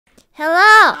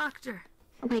Hello. Doctor.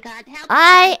 Oh my god, help.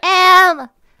 I am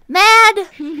mad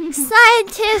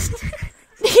scientist.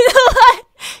 You know what?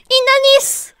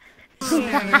 Inanis.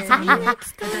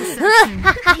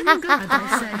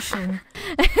 Dissection.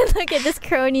 Look at this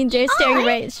Kronii just staring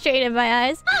right straight in my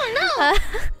eyes. Oh no!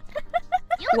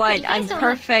 What? I'm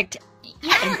perfect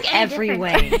in every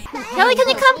way. Calli, can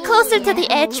you come closer to the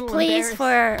edge, please,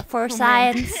 for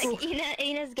science?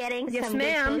 Ina's getting Yes, some good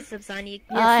ma'am. close-ups on you.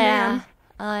 Oh yeah.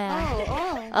 Oh yeah.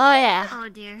 Oh. Oh yeah. Oh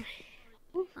dear.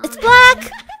 It's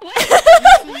black.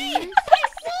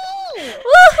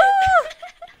 Woohoo!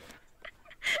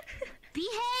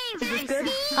 Behave.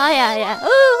 Oh yeah, yeah. Ooh,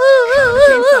 ooh, ooh,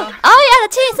 ooh, ooh. Oh yeah,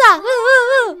 the chainsaw. Ooh,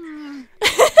 ooh, ooh.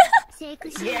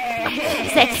 Yeah.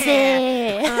 Sexy.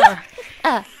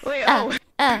 Wait,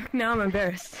 now I'm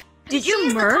embarrassed. Did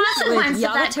you merge with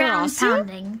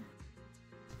Yamaterasu?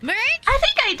 Merge? I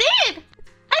think I did.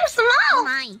 I'm small.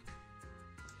 My.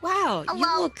 Wow, you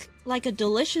Hello. look like a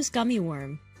delicious gummy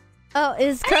worm. Oh,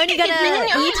 is Kronii gonna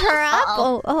eat her up?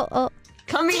 Oh.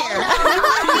 Come here.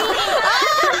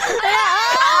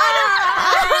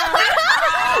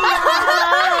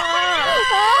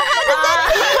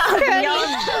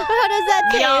 How does that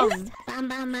taste?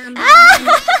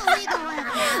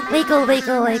 Wiggle,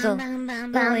 wiggle, wiggle.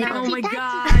 Oh my god.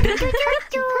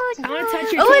 I want to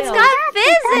touch your Oh, it's tail. got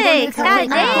physics. God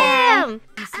damn.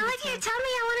 I like your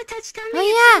tummy. I want to touch tummy. Oh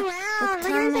yeah.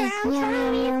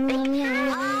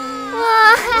 Wow,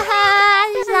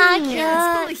 she's not It's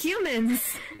full cute. of humans.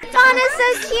 Fauna's so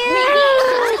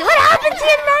cute. What happened to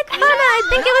your neck, Fauna? I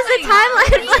think it was the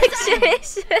timeline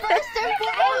fluctuation.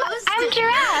 I'm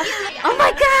giraffe. Oh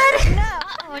my god.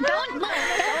 Oh, don't look.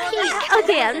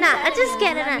 Okay, I'm just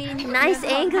getting a nice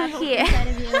angle here.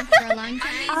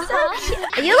 So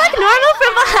cute. You look normal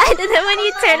from behind, and then when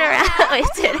you turn around,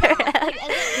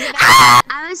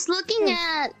 I was looking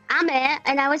at Ame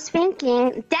and I was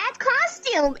thinking, that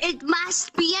costume, it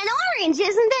must be an orange,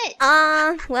 isn't it?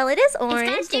 Well, it is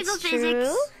orange. It's jiggle It's physics.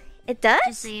 true. It does?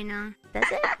 Just so you know.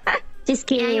 Does it? Just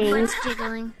kidding. Yeah, your butt's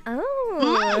jiggling. Oh.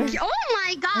 Oh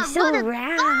my god, It's so what a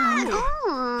round.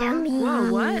 Oh. Yummy.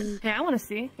 Whoa, what? Hey, I want to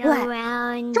see. What?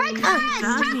 Round. Gummy.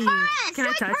 Can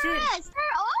I touch it?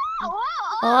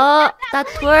 Oh, that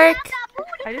twerk.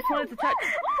 I just wanted to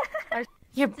touch.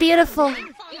 You're beautiful.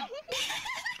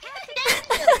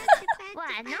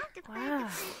 Wow.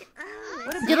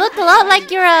 You look a lot like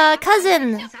your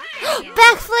cousin.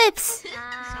 Backflips.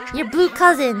 Your blue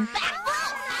cousin.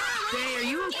 Hey, are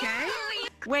you okay?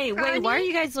 Wait, why are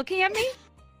you guys looking at me?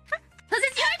 Because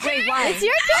it's your turn. Wait, why? It's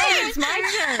your turn. It's my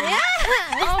turn. Yeah.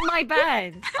 Oh, my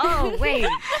bad. Oh, wait.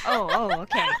 Oh,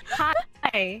 okay.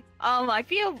 Hi. I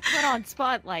feel put on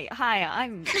spotlight. Hi,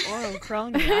 I'm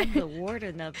Kronii. I'm the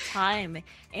warden of time.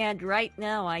 And right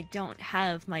now, I don't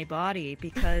have my body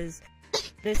because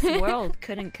this world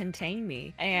couldn't contain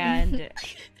me. And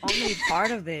only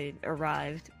part of it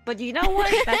arrived. But you know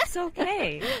what? That's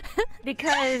okay.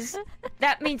 Because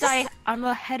that means I'm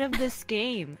ahead of this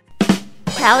game.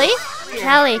 Calli?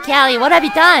 Calli, what have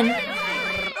you done?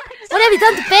 What have you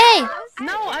done to Faye?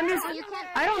 No, I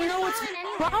don't know what's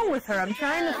wrong with her. I'm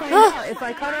trying to find out. If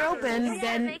I cut her open,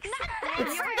 then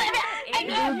it's...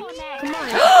 Come on.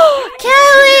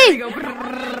 Calli!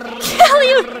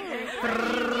 Calli!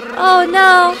 Oh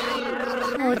no.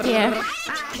 Oh dear.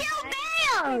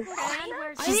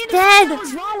 She's dead.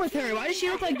 What's wrong with her? Why does she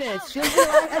look like this? She has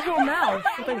a little mouth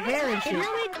with like hair and shit.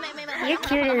 You're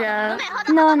cute though.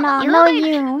 No,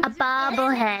 you. A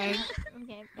bobblehead.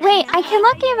 Wait, I can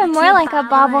look even more like a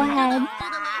bobblehead.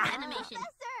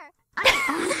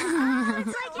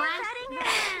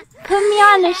 Put me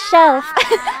on the shelf.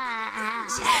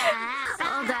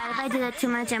 Oh god, if I do that too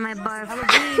much, I might barf.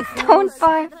 Don't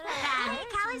barf. Hey,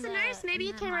 Calli's a nurse. Maybe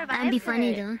you can revive her. That'd be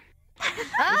funny though.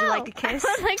 Would you like a kiss?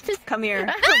 Come here.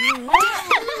 Wow!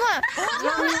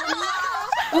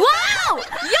 Yo,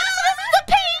 this is the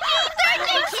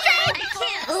PG-13 straight!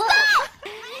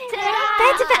 Stop!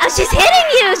 Oh, she's hitting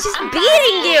you! She's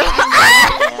beating you!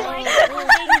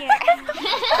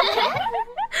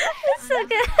 That's so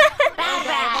good.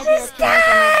 She's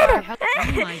dead!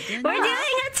 We're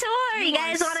doing a tour. You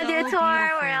guys want to do a tour?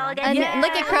 We're all gonna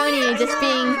Look at Kronii just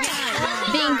being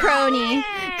Kronii.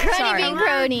 Kronii being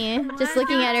Kronii. Just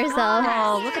looking at herself.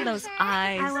 Oh, look at those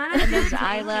eyes and those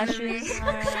eyelashes.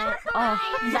 Oh,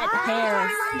 that hair.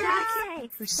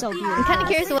 You're so beautiful. I'm kind of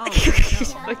curious what.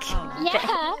 Yeah.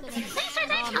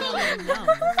 I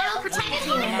will protect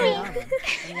you.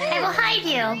 I will hide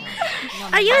you.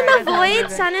 Are you in the void?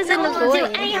 Sana's in the I won't do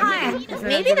void. any harm.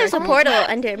 Maybe there's a portal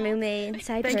under Mumei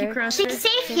inside Thank you, her. Crosser. She's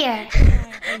safe here.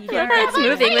 Look how it's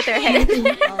moving with her head.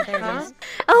 Oh, there it is.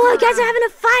 Oh, you guys are having a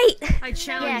fight. I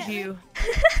challenge you.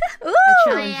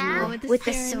 Ooh, with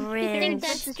the syringe.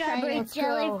 That strawberry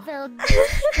jelly-filled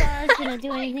straws gonna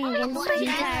do anything against the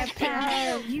entire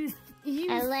power of You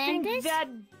Atlantis? think that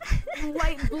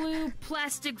white blue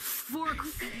plastic fork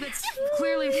that's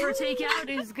clearly for takeout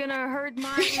is gonna hurt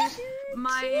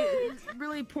my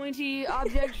really pointy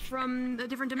object from a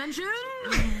different dimension?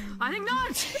 I think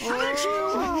not.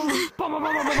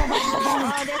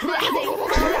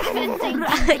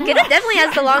 Gura definitely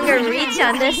has the longer reach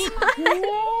on this.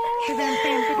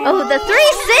 Oh, the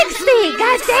 360!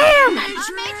 God damn!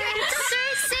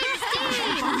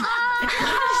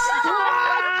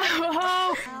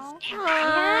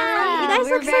 You guys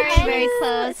look so cute. Very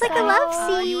close. It's like a love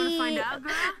scene. You wanna find out,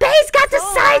 girl? Bae's got the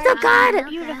scythe, oh god!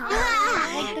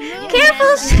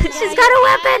 Careful, she's got a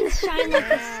weapon!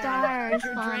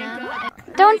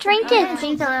 Don't drink it.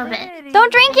 Think a little bit.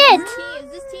 Don't drink it.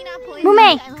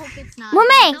 Mumei.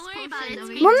 Mumei.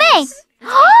 Mumei.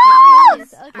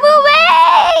 Mumei.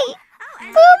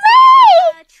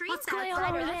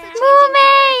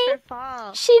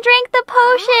 Mumei. She drank the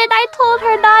potion. I told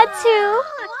her not to.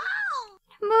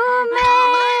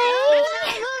 Mumei.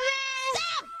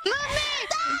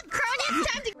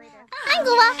 Hi,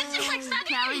 Gura.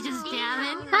 Calli just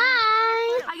jamming.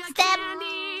 Hi. I got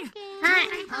candy. Hi.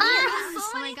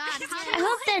 Oh my god. I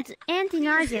hope that's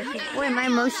anti-nausea. What am I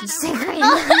motion sick right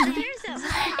now?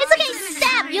 It's okay.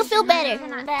 Stop. You'll feel better.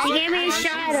 She gave me a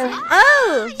shot of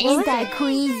Oh!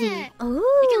 anti-queasy.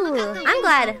 Ooh, I'm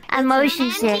glad. I'm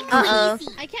motion sick. Uh-oh.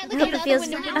 I can't I look hope out it the feels.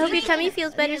 window. I hope your tummy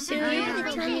feels better soon.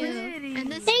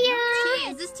 And this Hey,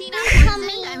 is this tea? I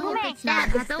hope it's not.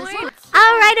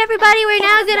 Alright everybody, we're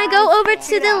now gonna go over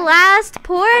to the last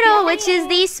portal, which is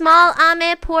the small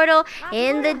Ame portal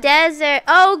in the desert.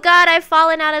 Oh god, I've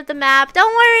fallen out of the map.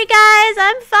 Don't worry guys,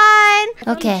 I'm fine.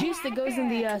 Okay. Juice that goes in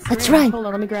the Let's run. Hold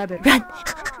on, let me grab it. Run.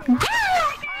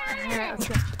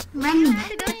 Running.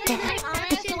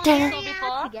 There we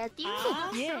go.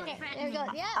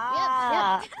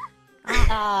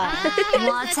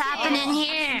 What's happening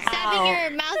here? Stab in your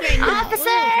mouth right now.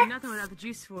 Officer! Nothing without the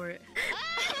juice for it.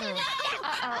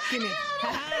 Stop! Give me.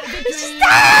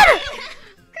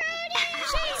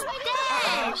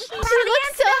 She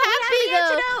looks so happy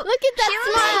though. Look at that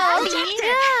smile.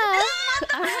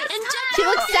 She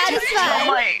looks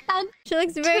satisfied. She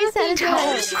looks very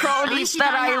satisfied. Cronies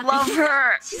that I love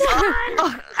her.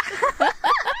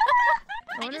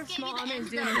 I wonder if small Ame is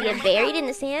doing You get buried in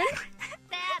the sand?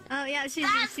 Oh yeah, she's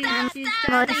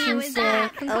Motion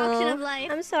sick. concoction of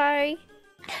life. I'm sorry.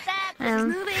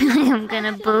 I'm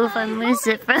gonna boof and lose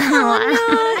it for a while.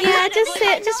 Oh, yeah, just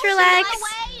sit, just relax.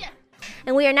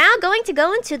 And we are now going to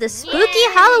go into the spooky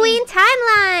Halloween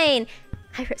timeline.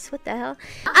 IRyS, what the hell?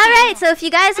 Alright, so if you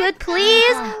guys would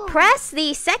please press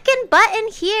the second button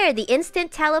here, the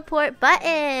instant teleport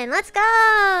button. Let's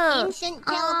go! Instant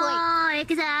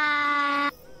teleport.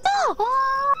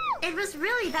 It was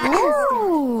really that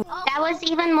Ooh. That was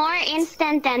even more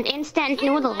instant than instant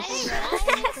noodles.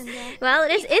 Well,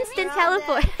 it is instant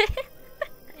teleport.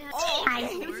 Hi.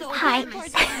 Hi.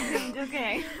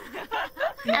 Okay.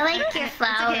 I like your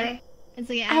flower. It's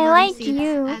okay. I like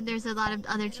you. There's a lot of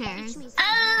other chairs.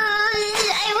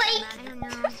 I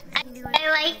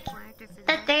like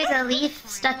that there's a leaf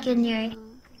stuck in your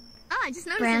Oh, I just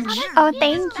noticed. branch. Oh,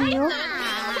 thank you. And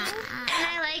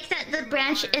I like that the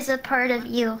branch is a part of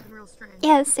you.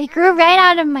 Yes, it grew right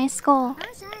out of my skull.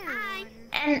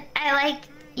 And I like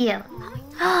you.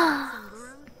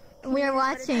 We're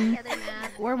watching.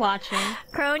 We're watching.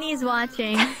 Cronies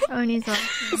watching. Cronies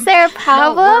watching. Is there a We're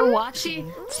problem?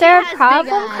 watching. Is there a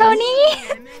problem, Kronii?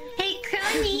 Hey,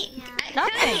 Kronii.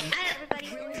 Nothing.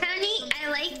 Kronii, I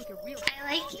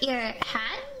like your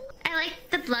hat. I like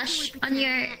the blush on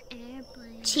your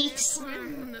cheeks.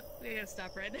 Yeah,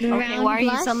 stop right Okay, why are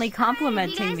you suddenly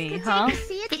complimenting me, huh?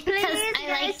 Because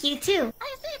I like you too.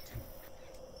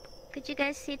 Could you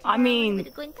guys see? I mean,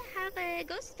 we're going to have a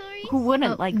ghost story. who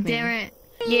wouldn't like me? Damn it.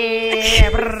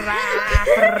 Yeah.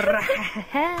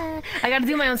 I gotta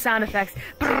do my own sound effects.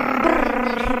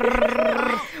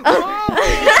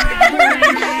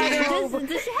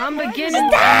 I'm beginning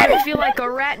to feel like a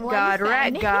rat god.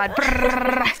 Rat god.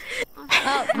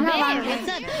 Oh, man, what's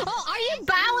up? Oh, are you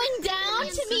bowing down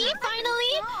to me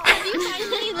finally? Have you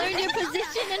finally learned your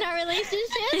position in our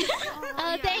relationship?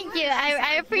 Oh, thank you.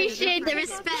 I appreciate the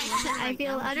respect. I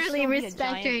feel utterly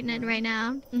respected right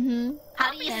now. Mm-hmm.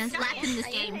 How do you slap in this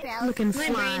game? Looking My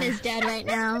brain is dead right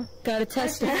now. Gotta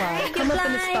testify. Come up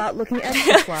in the spot looking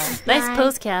extra fly. Nice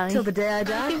pose, Calli. Till the day I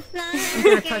die, I'm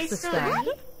gonna touch the sky.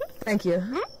 Thank you.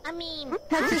 I mean,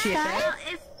 Appreciate that.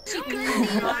 She,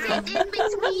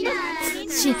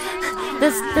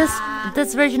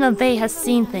 this version of Bae has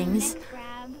seen things.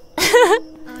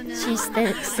 She's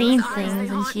seen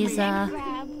things, and she's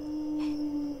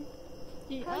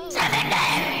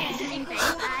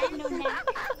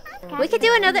We could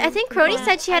do another. I think Kronii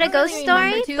said she had a ghost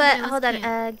story, but hold on.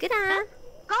 Good on.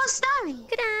 Ghost story.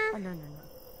 Good on.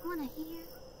 I wanna hear.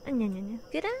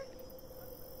 Good on.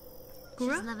 She's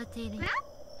levitating.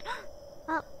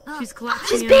 She's collapsing.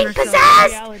 She's in being herself.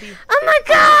 possessed! Reality. Oh my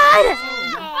god!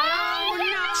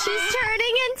 She's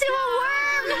turning into a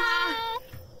worm!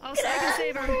 I can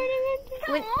save her.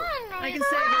 I can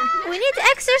save her. We need to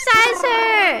exercise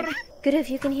her! Good, if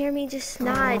you can hear me, just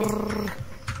nod.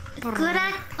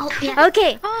 Gura. Oh, yeah.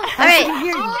 Okay. Alright.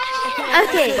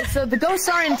 Okay. So the ghosts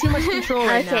are in too much control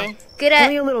right now. Okay. Good.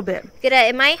 Only a little bit. Good.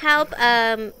 It might help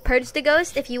purge the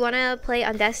ghost if you want to play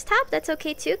on desktop. That's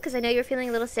okay too, because I know you're feeling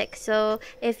a little sick. So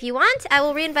if you want, I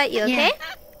will reinvite you, okay?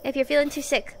 Yeah. If you're feeling too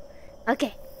sick.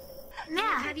 Okay.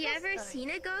 Yeah. Have you ever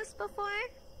seen a ghost before?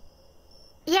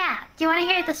 Yeah. Do you want to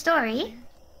hear the story?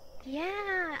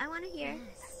 Yeah, I want to hear.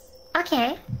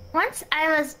 Okay. Once I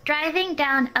was driving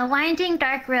down a winding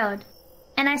dark road,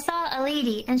 and I saw a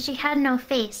lady, and she had no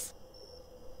face.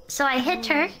 So I hit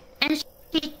her, and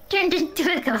she turned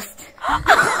into a ghost.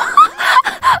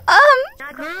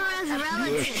 Gura's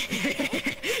relative.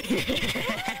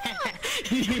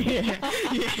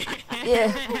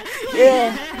 yeah.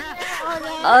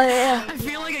 Oh yeah. I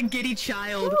feel like a giddy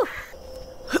child.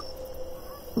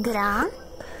 Gura?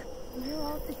 You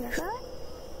all together?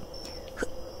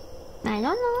 I don't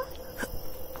know.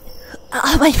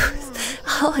 Oh my god.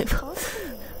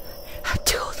 I'm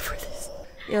too old for this.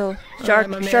 Yo, shark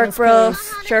bro,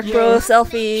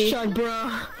 selfie. Shark bro.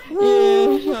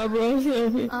 Oh,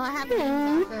 I haven't been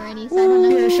back already, so I don't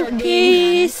know. Shark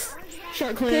Peace.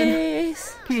 Shark clan.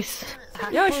 Peace.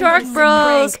 Yo, shark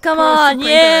bros, come on,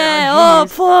 yeah. Oh,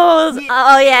 pose.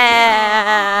 Oh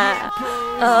yeah.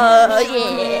 Oh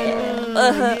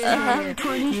yeah.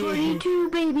 2022,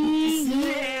 baby.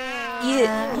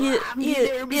 Yeah.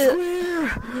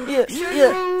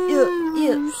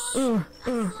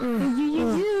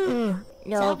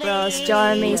 Yo, bros,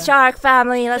 join me. Shark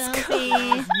family, let's go.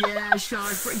 Yeah,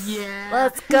 shark. Yeah.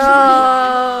 Let's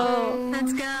go.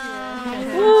 Let's go.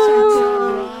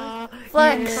 Woo.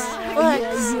 Flex.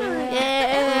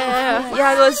 Yeah.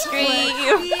 Yago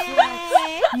stream.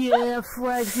 Yeah,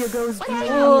 flex. Here goes dream.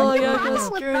 Oh, Yago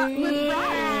stream.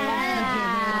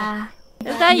 Yeah.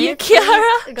 Is that you,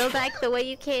 Kiara? Go back the way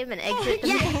you came and exit the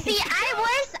Yeah, see, I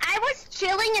was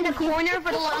chilling in the corner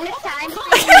for the longest time,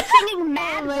 singing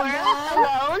Mad World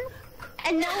alone,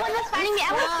 and no one was finding me.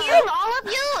 I was hearing all of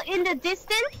you in the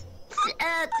distance,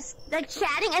 like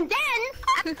chatting, and then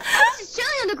I was just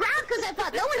chilling on the ground because I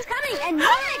thought no one's coming, and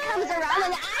Mumei comes around,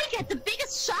 and I get the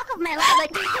biggest shock of my life.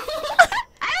 Like,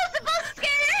 I was supposed to scare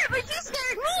her, but she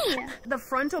scared me. The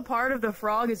frontal part of the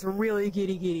frog is really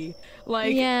giddy.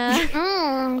 Like, Yeah.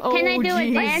 Can I do a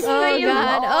jeez. dance for Oh you?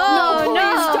 god. Oh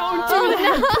please no. don't do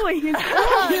that, please.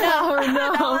 No.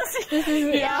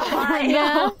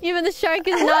 Yeah. Even the shark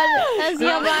is not as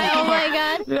yabai. Oh my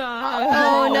god.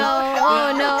 Oh no.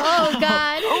 Oh no. Oh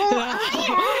god. Oh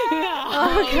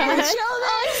god.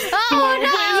 Oh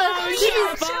no.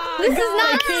 This is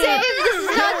not safe. This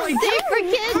is not safe for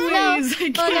kids. No. Please, I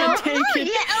can't take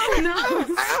it. No.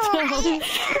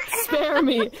 Spare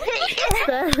me.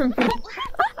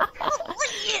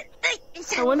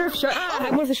 I wonder if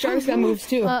the shark's got moves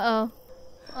too. Uh-oh.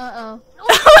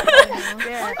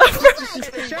 Yeah.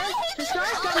 The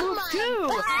shark's got moves too.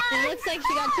 It looks like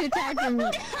she got too tired from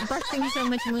busting so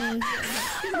much moves.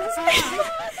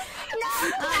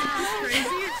 Crazy.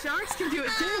 Sharks can do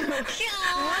it too.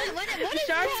 What are you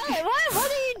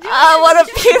doing? What a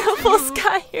beautiful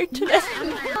sky here today.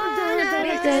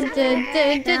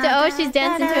 Oh, she's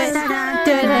dancing to it. Is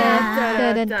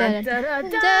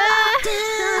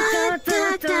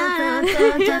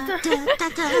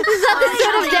that the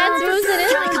sort of dance moves it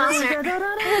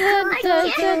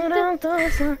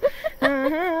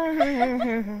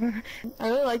I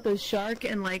really like those shark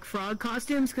and like frog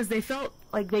costumes because they felt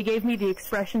like they gave me the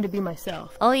expression to be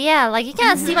myself. Oh yeah, like you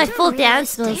can't see my full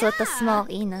dance moves with the small,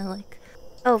 like.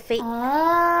 Oh, face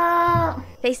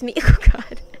me. Oh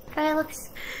god. Do I look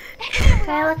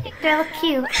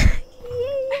cute?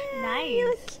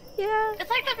 Nice. Yeah. It's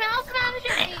like the mouse man.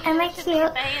 Am I cute?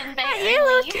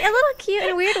 You're a little cute in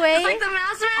a weird way. It's like the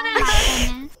mouse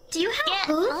man. Do you have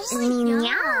hooves?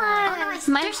 Yeah.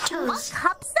 Mine's toes.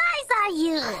 Cup size are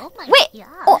you? Oh my Wait.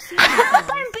 god.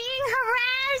 I'm being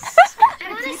harassed. I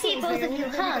want to see both of you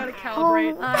hug.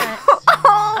 Calibrate.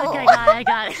 Okay, I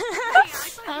got it.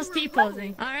 How's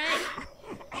T-posing? Alright?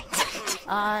 Oh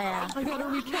yeah. I gotta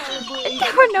recalibrate. I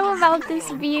never know about this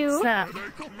view. Snap.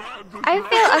 I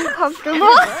feel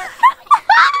uncomfortable.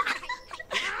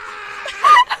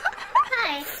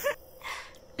 Hi.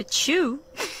 A chew.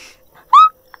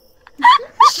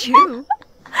 Chew.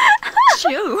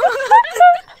 Chew.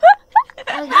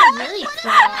 Oh, you're really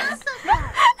close.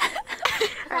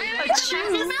 A chew.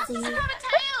 This is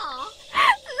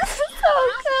so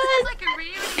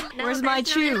good. Where's my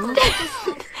chew?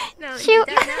 No, Shoot.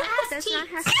 that's not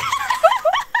how.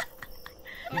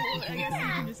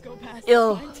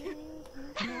 Ew.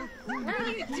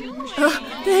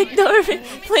 Don't ignore me.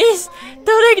 Please,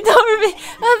 don't ignore me.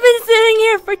 I've been sitting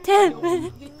here for 10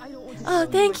 minutes. Oh,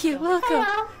 thank you. Welcome.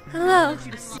 Hello.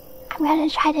 I'm gonna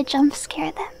try to jump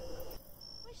scare them.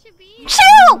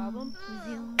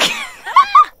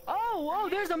 Oh, whoa,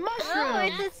 there's a mushroom! Oh,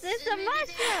 it's a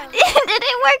mushroom. It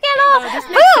didn't work at all. This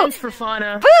makes sense for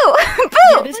Fauna. Boo!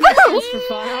 Boo! This makes sense for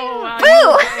Fauna. Oh, wow.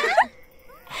 Boo!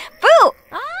 Boo!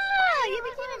 Oh, you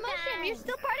became a mushroom. You're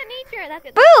still part of nature. That's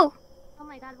it. Boo! Oh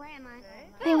my god, where am I?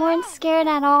 They weren't scared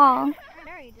at all.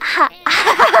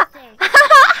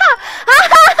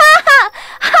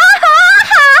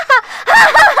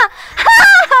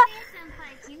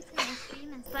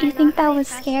 You think that was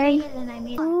scary?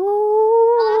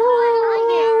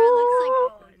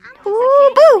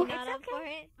 Ooh, boo!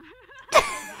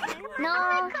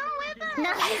 No.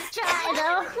 Nice try,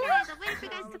 though.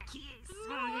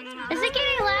 Is it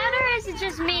getting louder or is it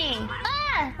just me?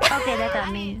 Ah! Okay, that's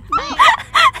not me.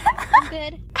 I'm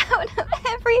good. Out of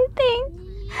everything.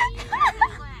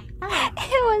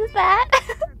 It was that.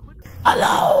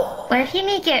 Hello. What if you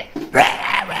make it...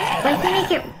 What if you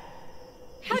make it...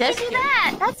 How'd you do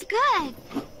that? That's good.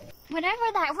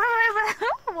 Whatever that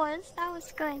was, that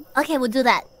was good. Okay, we'll do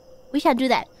that. We shall do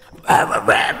that.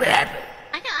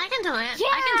 I can do it.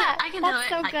 Yeah, I can do it. that's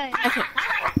so good. Okay.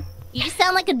 You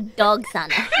sound like a dog, Sana.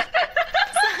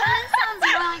 That sounds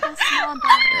more like a small dog.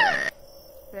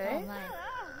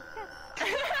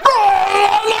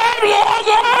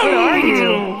 What are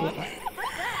you?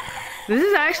 This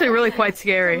is actually really quite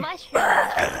scary.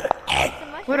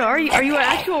 What are you? Are you an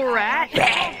actual rat?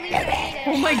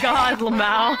 Oh my god,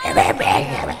 Lamau.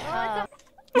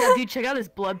 Yeah, dude, check out this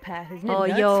blood path. Isn't it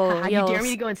nuts? yo. You dare me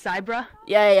to go inside, bro?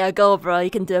 Yeah, go, bro. You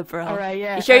can do it, bro. Alright,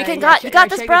 yeah. You sure you got this,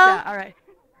 check bro? Alright.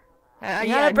 You Yeah,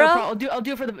 got it, bro? no problem. I'll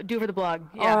do it for the blog.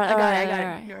 Yeah, Alright, I got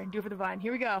alright. it. Here, do it for the vine.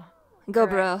 Here we go. Go,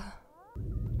 bro.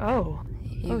 Oh.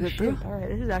 You good, shit. bro? Alright,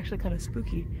 this is actually kind of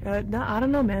spooky. No, I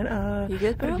don't know, man. You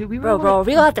good, bro? Dude, we Bro,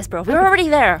 we got this, bro. We're already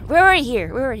there. We're already here.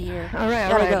 Alright,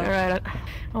 Gotta go. alright.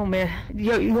 Oh man,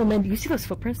 yo, man, do you see those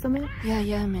footprints, though, man?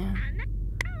 Yeah, man.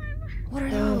 What are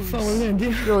Oh, those? fuck, what are we gonna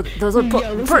do? Yo, those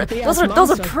are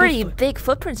those are pretty big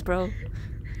footprints, bro.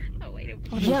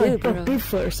 Yeah, do, like bro?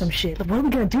 Bigfoot or some shit. Like, what are we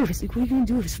gonna do if it's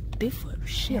Bigfoot?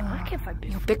 Shit, I can't fight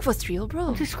Bigfoot. Bigfoot's real, bro.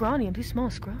 I'm too scrawny. I'm too small,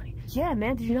 scrawny. Yeah,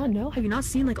 man. Did you not know? Have you not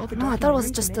seen like all the? No, I thought it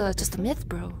was documentaries, just a myth,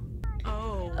 bro.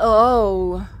 Oh.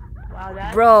 Oh, Wow,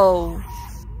 that. bro.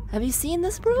 Have you seen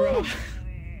this, bro?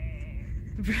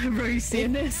 Bro, you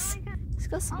seeing this? She's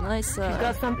got some nice. She's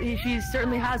got something. She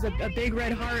certainly has a big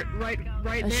red heart right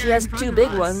there. She has in front two of big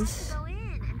us. ones.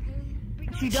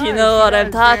 She does, You know what I'm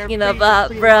talking about,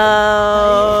 bro.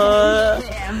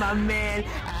 Yeah, my man.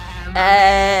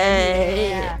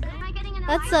 Hey.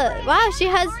 That's a wow. She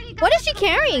has. What is she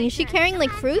carrying? Is she carrying like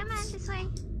fruits?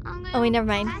 Oh wait, never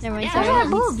mind. Sorry.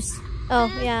 boobs. Oh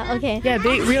yeah. Okay. Yeah,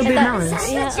 real big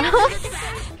mountains. Yeah.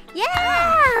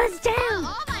 Yeah, let's jam.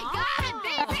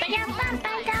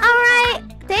 Alright,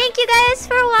 thank you guys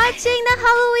for watching the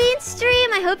Halloween stream.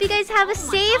 I hope you guys have a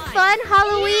safe, fun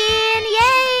Halloween.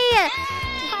 Yay!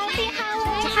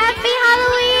 Happy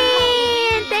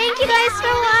Halloween! Thank you guys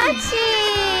for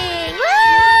watching.